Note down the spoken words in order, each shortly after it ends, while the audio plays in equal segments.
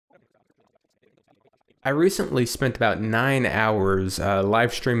I recently spent about 9 hours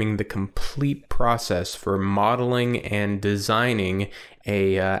live streaming the complete process for modeling and designing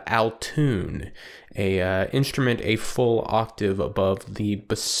a Altoon, a instrument a full octave above the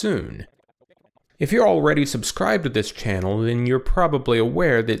bassoon. If you're already subscribed to this channel, then you're probably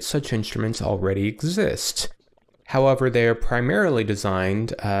aware that such instruments already exist. However, they are primarily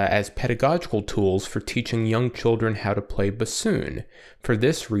designed as pedagogical tools for teaching young children how to play bassoon. For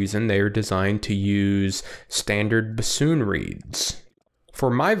this reason, they are designed to use standard bassoon reeds. For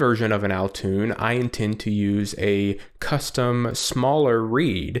my version of an Altoon, I intend to use a custom, smaller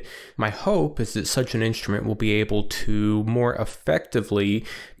reed. My hope is that such an instrument will be able to more effectively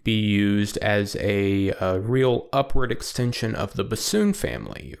be used as a real upward extension of the bassoon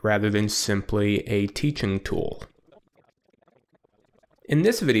family, rather than simply a teaching tool. In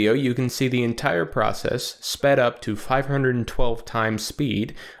this video, you can see the entire process sped up to 512 times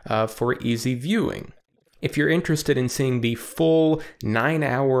speed for easy viewing. If you're interested in seeing the full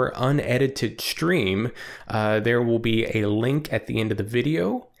 9-hour unedited stream, there will be a link at the end of the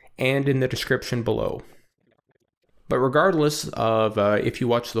video and in the description below. But regardless of if you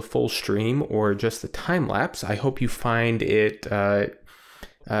watch the full stream or just the time lapse, I hope you find it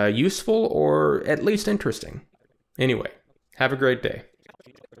useful or at least interesting. Anyway, have a great day.